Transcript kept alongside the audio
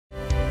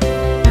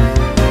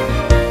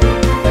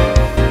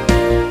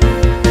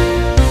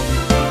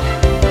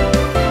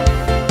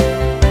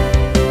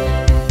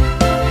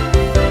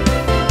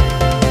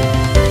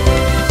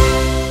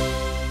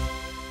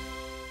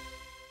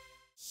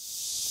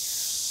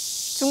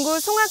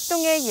중구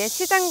송학동의 옛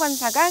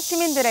시장관사가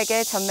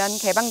시민들에게 전면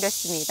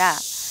개방됐습니다.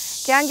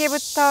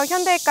 개항기부터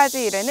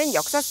현대까지 이르는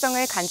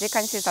역사성을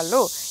간직한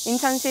시설로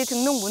인천시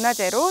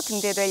등록문화재로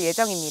등재될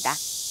예정입니다.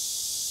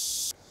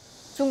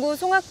 중구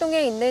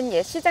송학동에 있는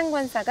옛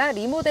시장관사가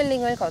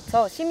리모델링을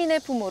거쳐 시민의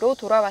품으로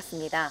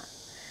돌아왔습니다.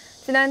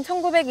 지난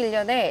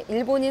 1901년에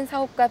일본인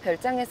사업가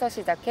별장에서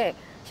시작해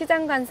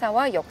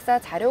시장관사와 역사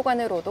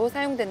자료관으로도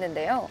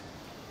사용됐는데요.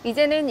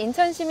 이제는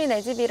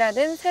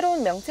인천시민애집이라는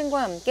새로운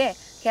명칭과 함께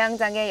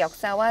개항장의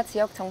역사와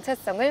지역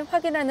정체성을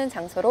확인하는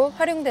장소로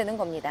활용되는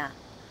겁니다.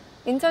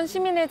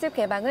 인천시민애집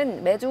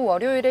개방은 매주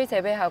월요일을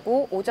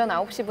제외하고 오전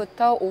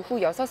 9시부터 오후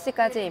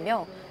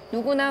 6시까지이며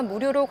누구나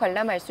무료로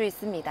관람할 수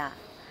있습니다.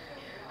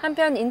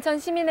 한편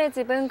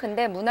인천시민애집은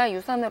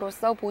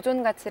근대문화유산으로서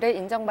보존가치를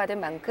인정받은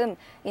만큼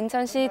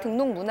인천시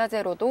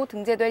등록문화재로도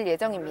등재될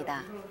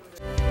예정입니다.